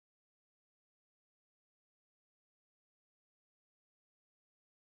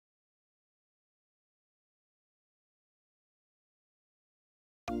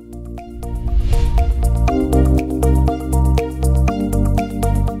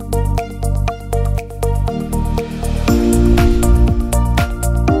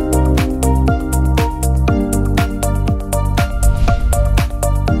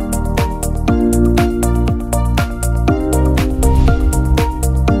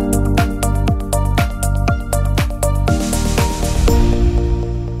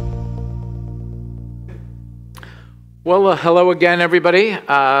Well, hello again, everybody.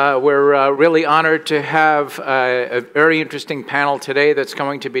 We're really honored to have a very interesting panel today that's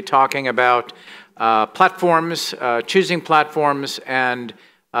going to be talking about platforms, choosing platforms, and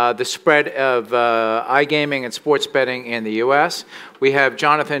the spread of iGaming and sports betting in the U.S. We have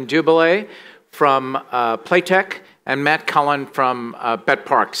Jonathan Doubilet from Playtech and Matt Cullen from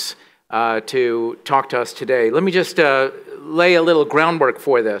betPARX to talk to us today. Let me just lay a little groundwork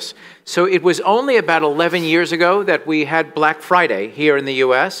for this. So it was only about 11 years ago that we had Black Friday here in the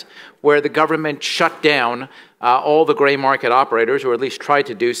U.S., where the government shut down all the gray market operators, or at least tried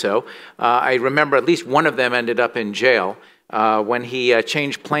to do so. I remember at least one of them ended up in jail when he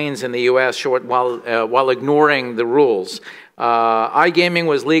changed planes in the U.S. while ignoring the rules. iGaming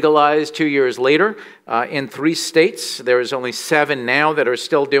was legalized 2 years later in 3 states. There's only 7 now that are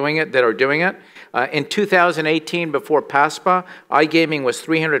still doing it, in 2018, before PASPA, iGaming was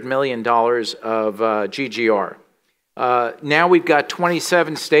 $300 million of GGR. Now we've got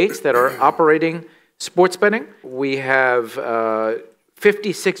 27 states that are operating sports betting. We have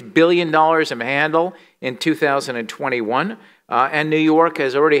 $56 billion of handle in 2021, and New York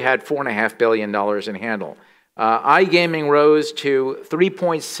has already had $4.5 billion in handle. iGaming rose to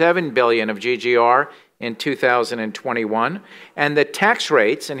 $3.7 billion of GGR in 2021, and the tax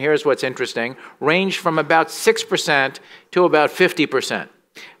rates, and here's what's interesting, range from about 6% to about 50%.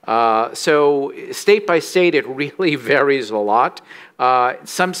 So state by state, it really varies a lot.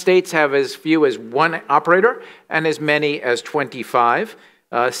 Some states have as few as 1 operator and as many as 25.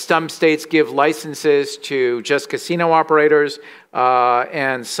 Some states give licenses to just casino operators,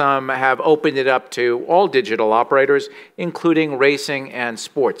 and some have opened it up to all digital operators, including racing and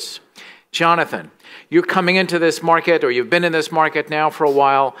sports. Jonathan, you're coming into this market, or you've been in this market now for a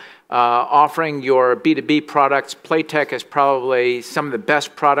while, offering your B2B products. Playtech is probably some of the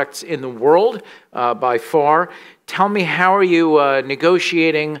best products in the world by far. Tell me, how are you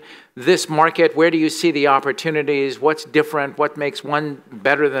negotiating this market? Where do you see the opportunities? What's different? What makes one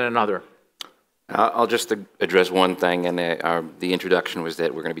better than another? I'll just address one thing, and the introduction was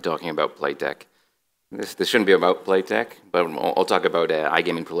that we're going to be talking about Playtech. This shouldn't be about Playtech, but I'll talk about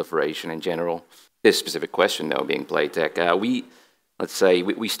iGaming proliferation in general. This specific question, though, being Playtech. Let's say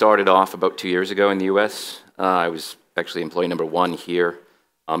we started off about 2 years ago in the U.S. I was actually employee number 1 here.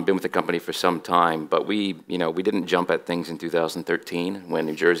 Been with the company for some time, but we didn't jump at things in 2013 when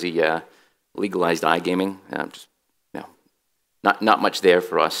New Jersey legalized iGaming. Not much there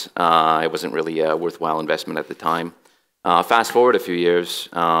for us. It wasn't really a worthwhile investment at the time. Fast forward a few years,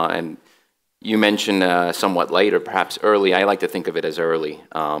 and you mentioned somewhat late, or perhaps early. I like to think of it as early.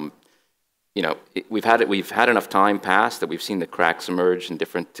 We've had enough time pass that we've seen the cracks emerge in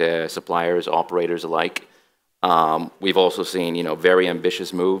different suppliers, operators alike. We've also seen very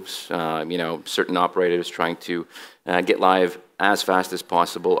ambitious moves. Certain operators trying to get live as fast as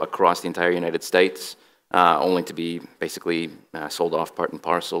possible across the entire United States, only to be basically sold off part and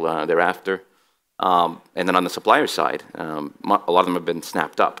parcel thereafter. And then on the supplier side, a lot of them have been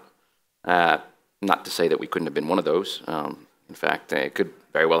snapped up. Not to say that we couldn't have been one of those. In fact, it could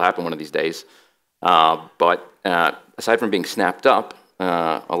very well happen one of these days. But aside from being snapped up,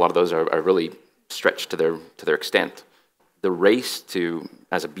 a lot of those are really stretched to their extent. The race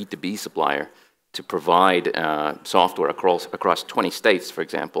as a B2B supplier, to provide software across 20 states, for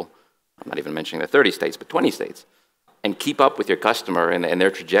example, I'm not even mentioning the 30 states, but 20 states, and keep up with your customer and their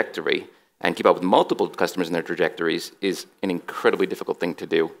trajectory, and keep up with multiple customers and their trajectories, is an incredibly difficult thing to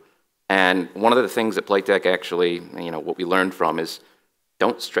do. And one of the things that Playtech actually, what we learned from is,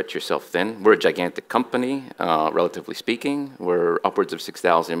 don't stretch yourself thin. We're a gigantic company, relatively speaking. We're upwards of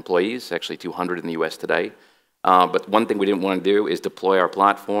 6,000 employees, actually 200 in the US today. But one thing we didn't want to do is deploy our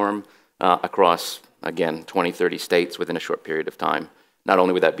platform across, again, 20, 30 states within a short period of time. Not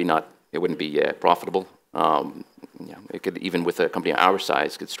only would that be it wouldn't be profitable, it could, even with a company our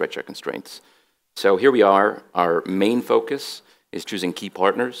size, could stretch our constraints. So here we are. Our main focus is choosing key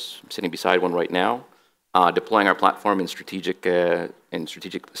partners. I'm sitting beside one right now, deploying our platform in strategic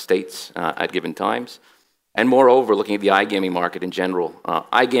states at given times, and moreover, looking at the iGaming market in general.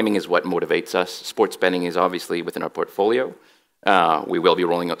 iGaming is what motivates us. Sports betting is obviously within our portfolio. We will be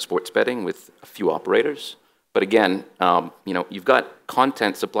rolling out sports betting with a few operators. But again, you've got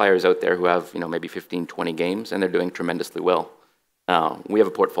content suppliers out there who have maybe 15, 20 games, and they're doing tremendously well. We have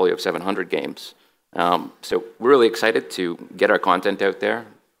a portfolio of 700 games. So we're really excited to get our content out there,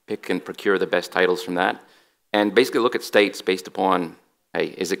 pick and procure the best titles from that, and basically look at states based upon, hey,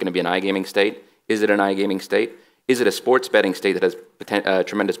 is it going to be an iGaming state? Is it an iGaming state? Is it a sports betting state that has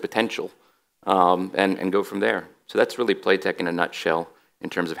tremendous potential? And go from there. So that's really Playtech in a nutshell in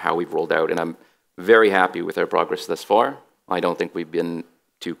terms of how we've rolled out, and I'm very happy with our progress thus far. I don't think we've been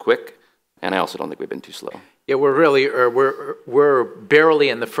too quick, and I also don't think we've been too slow. Yeah, we're really we're barely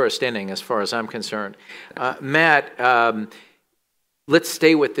in the first inning as far as I'm concerned. Matt, let's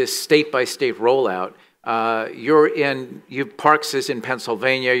stay with this state-by-state rollout. PARX is in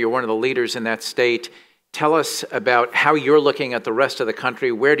Pennsylvania. You're one of the leaders in that state. Tell us about how you're looking at the rest of the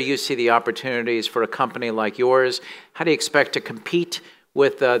country. Where do you see the opportunities for a company like yours? How do you expect to compete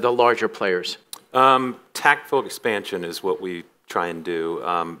with the larger players? Tactful expansion is what we try and do.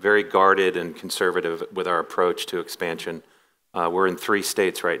 Very guarded and conservative with our approach to expansion. We're in 3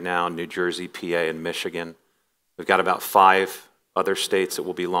 states right now, New Jersey, PA, and Michigan. We've got about 5 other states that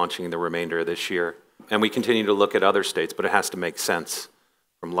will be launching the remainder of this year. And we continue to look at other states, but it has to make sense,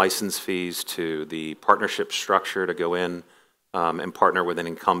 from license fees to the partnership structure to go in and partner with an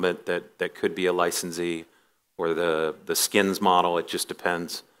incumbent that could be a licensee, or the skins model. It just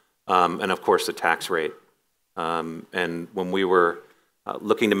depends. And of course, the tax rate. And when we were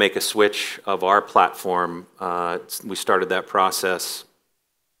looking to make a switch of our platform, we started that process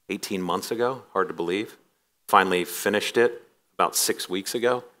 18 months ago, hard to believe. Finally finished it about 6 weeks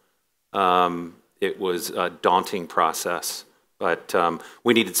ago. It was a daunting process, but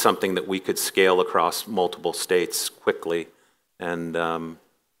we needed something that we could scale across multiple states quickly, and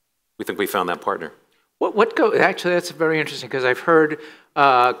we think we found that partner. Actually, that's very interesting, because I've heard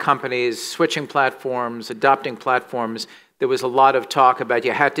companies switching platforms, adopting platforms. There was a lot of talk about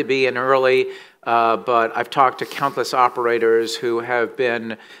you had to be in early, but I've talked to countless operators who have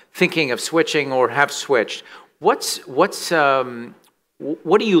been thinking of switching or have switched. What are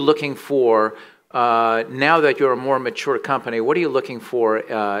you looking for now that you're a more mature company? What are you looking for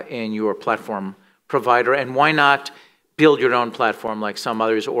in your platform provider, and why not build your own platform like some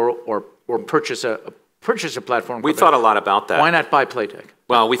others, or purchase a platform? We thought a lot about that. Why not buy Playtech?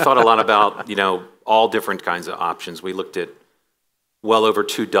 Well, we thought a lot about, all different kinds of options. We looked at well over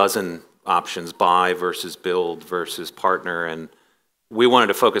 24 options: buy versus build versus partner, and we wanted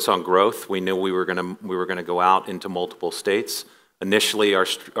to focus on growth. We knew we were gonna go out into multiple states. Initially,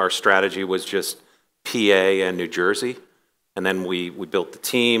 our strategy was just PA and New Jersey, and then we built the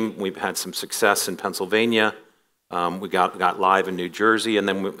team. We've had some success in Pennsylvania. We got live in New Jersey, and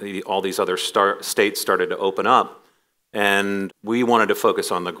then all these other states started to open up, and we wanted to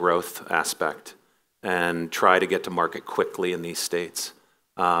focus on the growth aspect and try to get to market quickly in these states.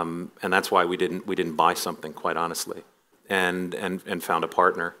 And that's why we didn't buy something, quite honestly, and found a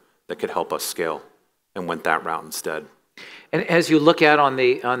partner that could help us scale, and went that route instead. And as you look out on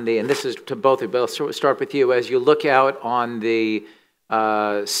the, and this is to both of you, but I'll start with you. As you look out on the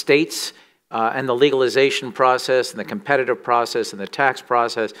states and the legalization process and the competitive process and the tax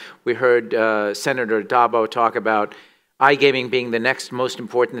process, we heard Senator Doubilet talk about iGaming being the next most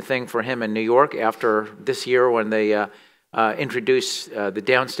important thing for him in New York after this year when they introduce the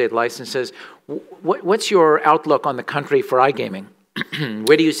downstate licenses. What's your outlook on the country for iGaming?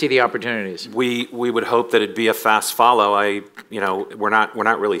 Where do you see the opportunities? We would hope that it'd be a fast follow. We're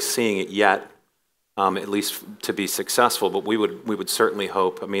not really seeing it yet, at least to be successful. But we would certainly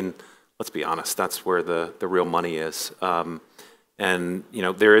hope. I mean, let's be honest. That's where the real money is. And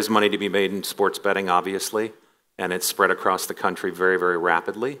there is money to be made in sports betting, obviously, and it's spread across the country very, very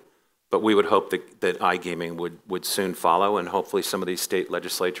rapidly. But we would hope that iGaming would soon follow, and hopefully some of these state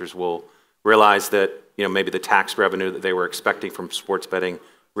legislatures will realize that maybe the tax revenue that they were expecting from sports betting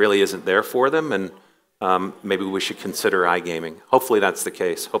really isn't there for them, and maybe we should consider iGaming. Hopefully that's the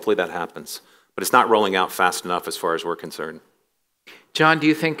case. Hopefully that happens. But it's not rolling out fast enough as far as we're concerned. John, do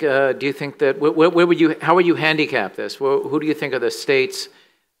you think that how would you handicap this? Who do you think are the states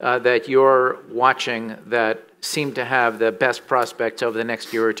that you're watching that seem to have the best prospects over the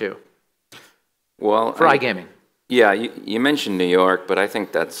next year or two? Well, for iGaming. Yeah, you mentioned New York, but I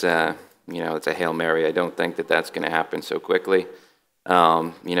think that's it's a Hail Mary. I don't think that that's going to happen so quickly.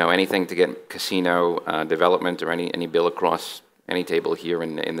 Anything to get casino development or any bill across any table here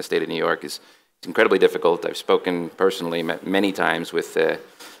in the state of New York is incredibly difficult. I've spoken personally many times with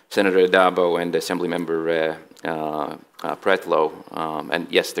Senator Doubilet and Assemblymember Pretlow, and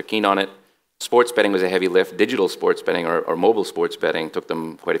yes, they're keen on it. Sports betting was a heavy lift. Digital sports betting or mobile sports betting took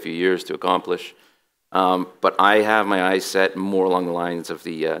them quite a few years to accomplish. But I have my eyes set more along the lines of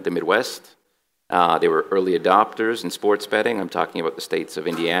the Midwest. They were early adopters in sports betting. I'm talking about the states of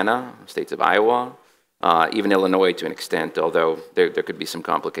Indiana, states of Iowa, even Illinois to an extent, although there could be some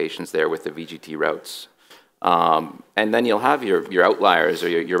complications there with the VGT routes. And then you'll have your outliers or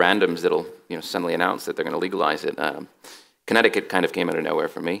your randoms that'll suddenly announce that they're going to legalize it. Connecticut kind of came out of nowhere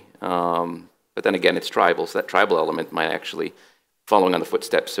for me. But then again, it's tribal, so that tribal element might actually, following on the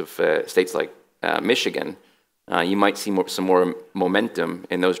footsteps of states like Michigan, you might see some more momentum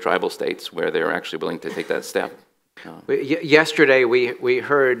in those tribal states where they're actually willing to take that step. Yesterday, we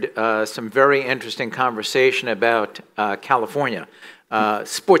heard some very interesting conversation about California,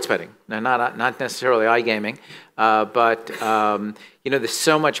 sports betting. Now, not necessarily iGaming, but there's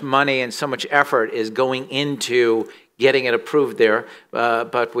so much money and so much effort is going into getting it approved there.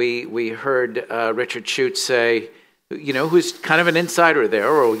 But we heard Richard Schutz say, who's kind of an insider there,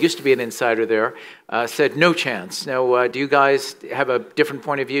 or used to be an insider there, said no chance. Now, do you guys have a different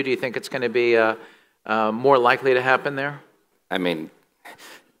point of view? Do you think it's going to be more likely to happen there? I mean,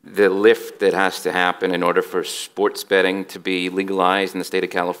 the lift that has to happen in order for sports betting to be legalized in the state of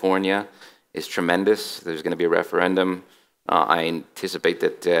California is tremendous. There's going to be a referendum. I anticipate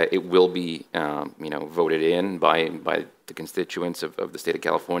that it will be, voted in by the constituents of the state of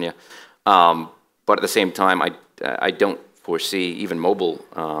California. But at the same time, I don't foresee even mobile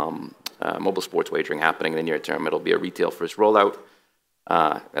sports wagering happening in the near term. It'll be a retail first rollout.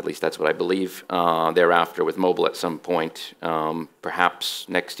 At least that's what I believe. Thereafter, with mobile at some point, perhaps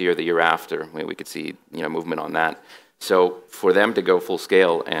next year, the year after, we could see movement on that. So for them to go full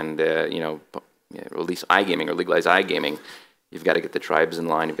scale and release iGaming or legalize iGaming, you've got to get the tribes in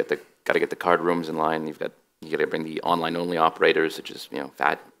line. You've got to get the card rooms in line. You got to bring the online only operators, such as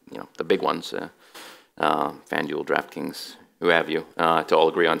the big ones, FanDuel, DraftKings, who have you, to all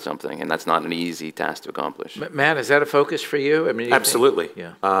agree on something, and that's not an easy task to accomplish. Matt, is that a focus for you? I mean, absolutely.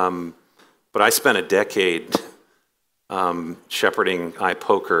 Yeah. But I spent a decade shepherding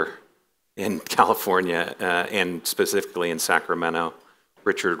iPoker in California and specifically in Sacramento.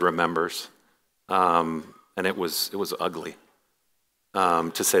 Richard remembers, and it was ugly,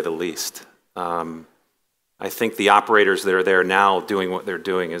 to say the least. I think the operators that are there now doing what they're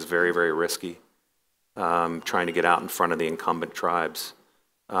doing is very, very risky. Trying to get out in front of the incumbent tribes.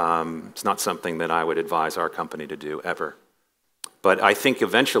 It's not something that I would advise our company to do ever. But I think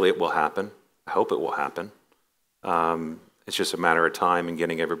eventually it will happen. I hope it will happen. It's just a matter of time and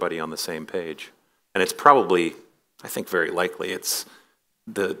getting everybody on the same page. And it's probably, I think very likely, it's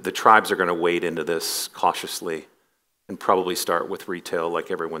the tribes are going to wade into this cautiously and probably start with retail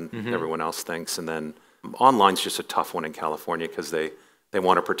like everyone else thinks. And then online's just a tough one in California because they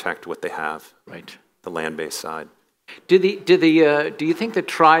want to protect what they have. Right. The land-based side. Do you think the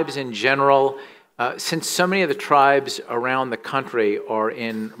tribes in general, since so many of the tribes around the country are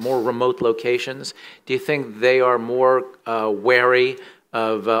in more remote locations, do you think they are more wary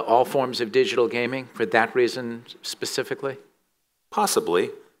of all forms of digital gaming for that reason specifically? Possibly,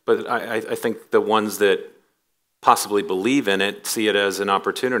 but I think the ones that possibly believe in it see it as an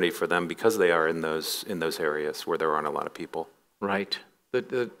opportunity for them because they are in those areas where there aren't a lot of people. Right.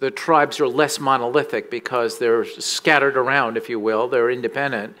 The tribes are less monolithic because they're scattered around, if you will. They're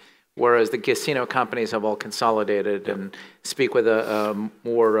independent, whereas the casino companies have all consolidated and speak with a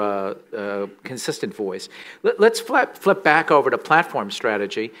more consistent voice. Let's flip back over to platform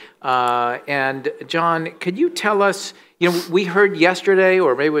strategy. And John, could you tell us, we heard yesterday,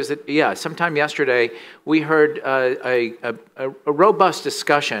 or maybe was it, sometime yesterday, we heard a robust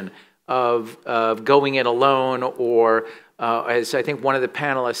discussion of going it alone or as I think one of the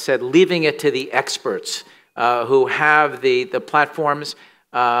panelists said, leaving it to the experts who have the platforms.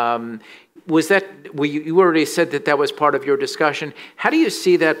 Was that, you already said that was part of your discussion. How do you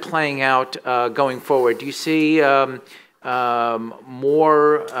see that playing out going forward? Do you see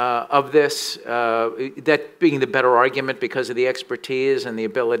more of this, that being the better argument because of the expertise and the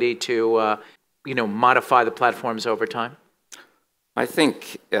ability to modify the platforms over time? I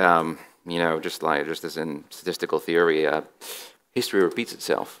think just as in statistical theory, history repeats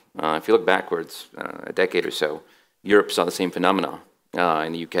itself. If you look backwards a decade or so, Europe saw the same phenomena.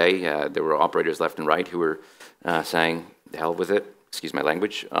 In the UK, there were operators left and right who were saying, the hell with it, excuse my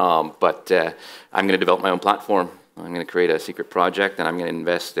language, but I'm going to develop my own platform. I'm going to create a secret project, and I'm going to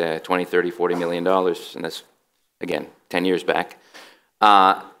invest $20, $30, $40 million, and that's, again, 10 years back.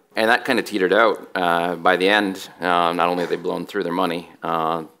 And that kind of teetered out. By the end, not only had they blown through their money,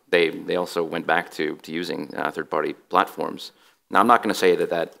 they also went back to using third-party platforms. Now, I'm not going to say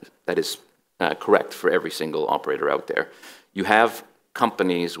that is correct for every single operator out there. You have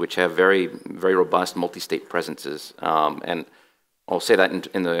companies which have very, very robust multi-state presences, and I'll say that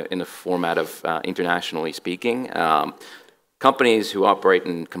in the format of internationally speaking. Companies who operate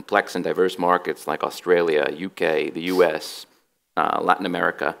in complex and diverse markets like Australia, UK, the US, Latin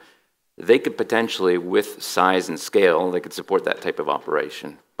America, they could potentially, with size and scale, they could support that type of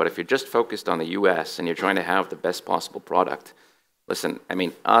operation. But if you're just focused on the US and you're trying to have the best possible product, listen, I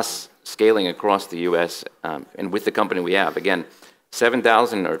mean, us scaling across the US and with the company we have, again,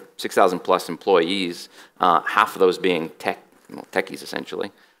 7,000 or 6,000 plus employees, half of those being techies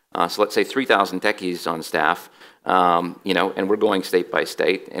essentially. So let's say 3,000 techies on staff, and we're going state by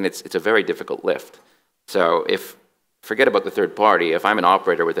state, and it's a very difficult lift. So forget about the third party. If I'm an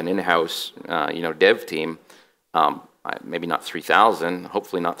operator with an in-house, dev team, maybe not 3,000,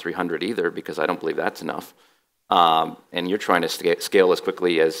 hopefully not 300 either, because I don't believe that's enough. And you're trying to scale as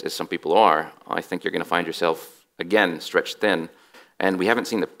quickly as some people are. I think you're going to find yourself, again, stretched thin. And we haven't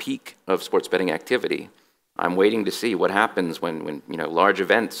seen the peak of sports betting activity. I'm waiting to see what happens when large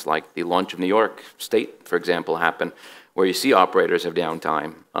events like the launch of New York State, for example, happen, where you see operators have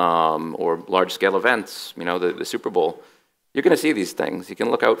downtime, or large-scale events, the Super Bowl. You're going to see these things. You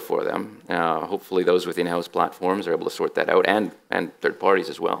can look out for them. Hopefully those with in-house platforms are able to sort that out, and third parties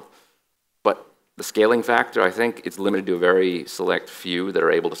as well. But the scaling factor, I think, it's limited to a very select few that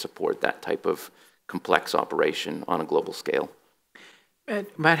are able to support that type of complex operation on a global scale.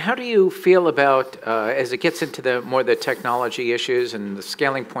 Matt, how do you feel about, as it gets into the technology issues and the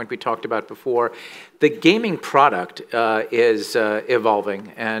scaling point we talked about before, the gaming product is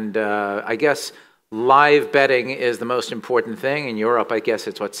evolving, and I guess live betting is the most important thing. In Europe, I guess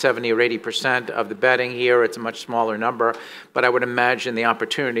it's 70 or 80% of the betting. Here, it's a much smaller number, but I would imagine the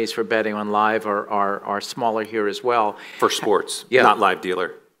opportunities for betting on live are smaller here as well. For sports, yeah. Not live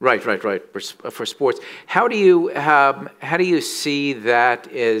dealer. Right. For sports, how do you see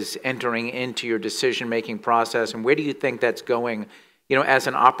that is entering into your decision-making process, and where do you think that's going? As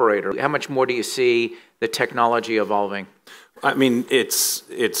an operator, how much more do you see the technology evolving? I mean, it's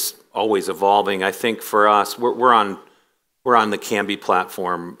always evolving. I think for us, we're on the Kambi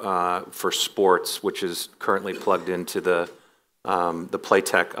platform for sports, which is currently plugged into the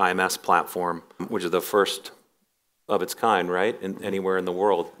Playtech IMS platform, which is the first of its kind, right? Anywhere in the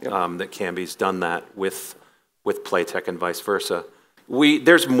world. Yep. That Kambi's done that with Playtech and vice versa.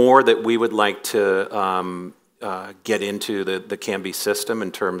 There's more that we would like to get into the Kambi system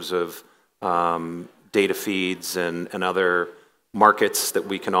in terms of data feeds and other markets that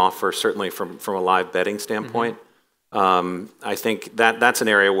we can offer, certainly from a live betting standpoint. Mm-hmm. I think that's an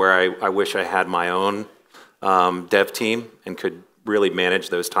area where I wish I had my own dev team and could really manage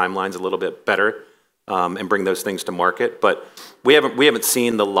those timelines a little bit better. And bring those things to market, but we haven't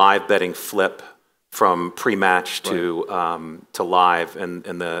seen the live betting flip from pre-match to live and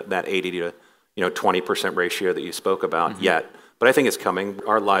that 80 to 20% ratio that you spoke about yet. But I think it's coming.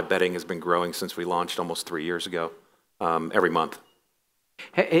 Our live betting has been growing since we launched almost 3 years ago, every month.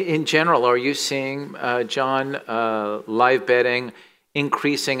 In general, are you seeing, John, live betting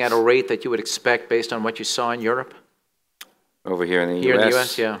increasing at a rate that you would expect based on what you saw in Europe? Over here in the U.S.? Here in the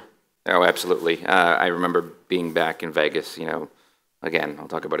U.S., yeah. Oh, absolutely. I remember being back in Vegas, again, I'll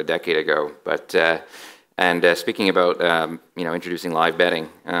talk about a decade ago. But speaking about, introducing live betting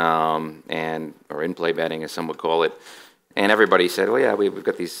or in-play betting, as some would call it, and everybody said, well, yeah, we've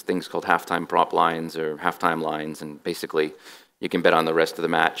got these things called halftime prop lines or halftime lines, and basically you can bet on the rest of the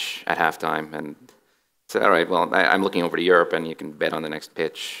match at halftime. And said, all right, well, I'm looking over to Europe, and you can bet on the next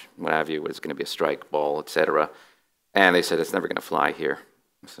pitch, what have you, whether it's going to be a strike, ball, etc. And they said it's never going to fly here.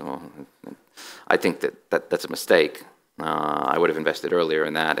 So I think that's a mistake. I would have invested earlier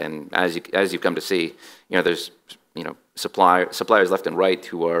in that. And as you've come to see, there's suppliers left and right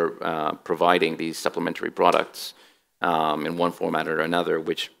who are providing these supplementary products in one format or another,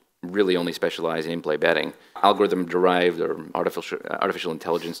 which really only specialize in in-play betting. Algorithm-derived or artificial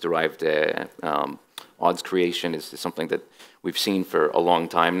intelligence-derived odds creation is something that we've seen for a long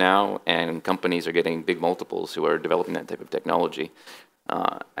time now, and companies are getting big multiples who are developing that type of technology.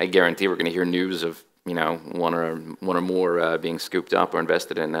 I guarantee we're going to hear news of one or more being scooped up or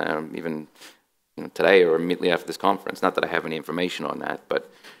invested in even today or immediately after this conference. Not that I have any information on that, but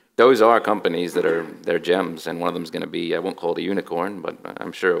those are companies that they're gems, and one of them is going to be, I won't call it a unicorn, but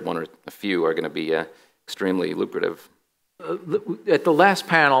I'm sure one or a few are going to be extremely lucrative. At the last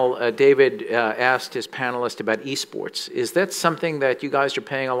panel, David asked his panelist about esports. Is that something that you guys are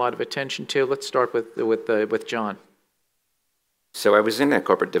paying a lot of attention to? Let's start with John. So I was in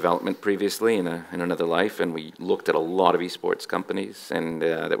corporate development previously in another life, and we looked at a lot of esports companies and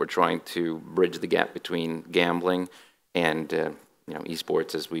that were trying to bridge the gap between gambling and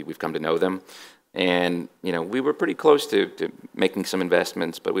esports as we've come to know them. And we were pretty close to making some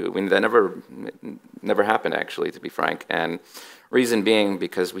investments, but that never happened, actually, to be frank. And reason being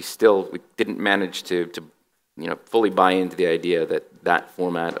because we didn't manage to fully buy into the idea that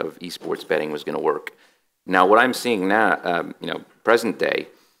format of esports betting was going to work. Now, what I'm seeing now, present day,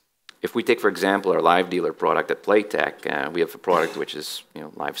 if we take, for example, our live dealer product at Playtech, we have a product which is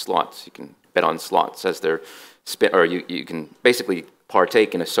live slots. You can bet on slots as they're or you can basically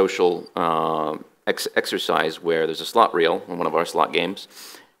partake in a social exercise where there's a slot reel in one of our slot games,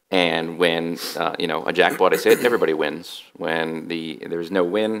 and when a jackpot is hit, everybody wins. When there's no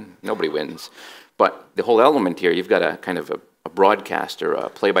win, nobody wins. But the whole element here, you've got a kind of a broadcaster, a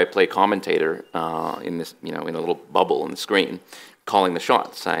play-by-play commentator in this, in a little bubble on the screen, calling the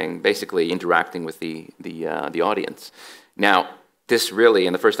shots, saying, basically interacting with the audience. Now, this really,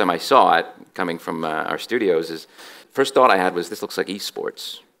 and the first time I saw it coming from our studios, is first thought I had was this looks like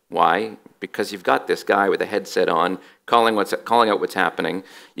esports. Why? Because you've got this guy with a headset on, calling out what's happening.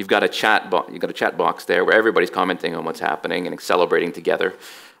 You've got a chat box there where everybody's commenting on what's happening and celebrating together.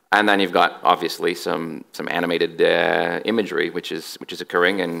 And then you've got obviously some animated imagery which is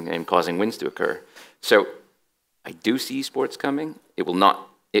occurring and causing wins to occur. So I do see esports coming. It will not.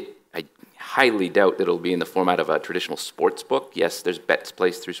 I highly doubt that it'll be in the format of a traditional sports book. Yes, there's bets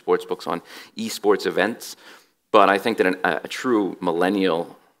placed through sports books on esports events, but I think that a true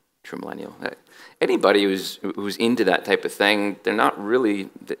millennial, anybody who's into that type of thing, they're not really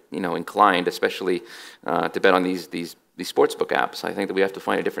inclined, especially to bet on these sportsbook apps. I think that we have to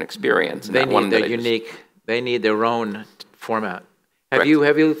find a different experience. They need their unique. They need their own format. Have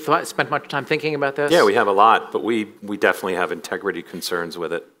you spent much time thinking about this? Yeah, we have a lot, but we definitely have integrity concerns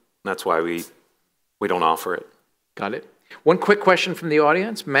with it. That's why we don't offer it. Got it. One quick question from the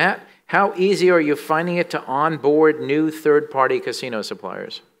audience, Matt. How easy are you finding it to onboard new third-party casino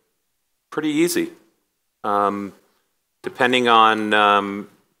suppliers? Pretty easy, depending on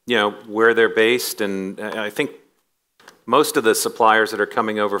where they're based, and I think most of the suppliers that are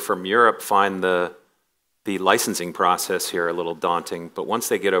coming over from Europe find the licensing process here a little daunting. But once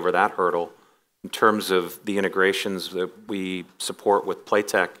they get over that hurdle, in terms of the integrations that we support with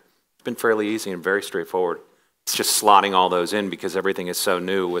Playtech, it's been fairly easy and very straightforward. It's just slotting all those in because everything is so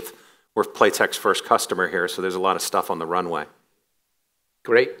new. We're Playtech's first customer here, so there's a lot of stuff on the runway.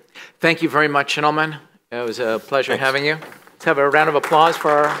 Great. Thank you very much, gentlemen. It was a pleasure having you. Let's have a round of applause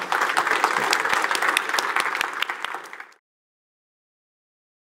for our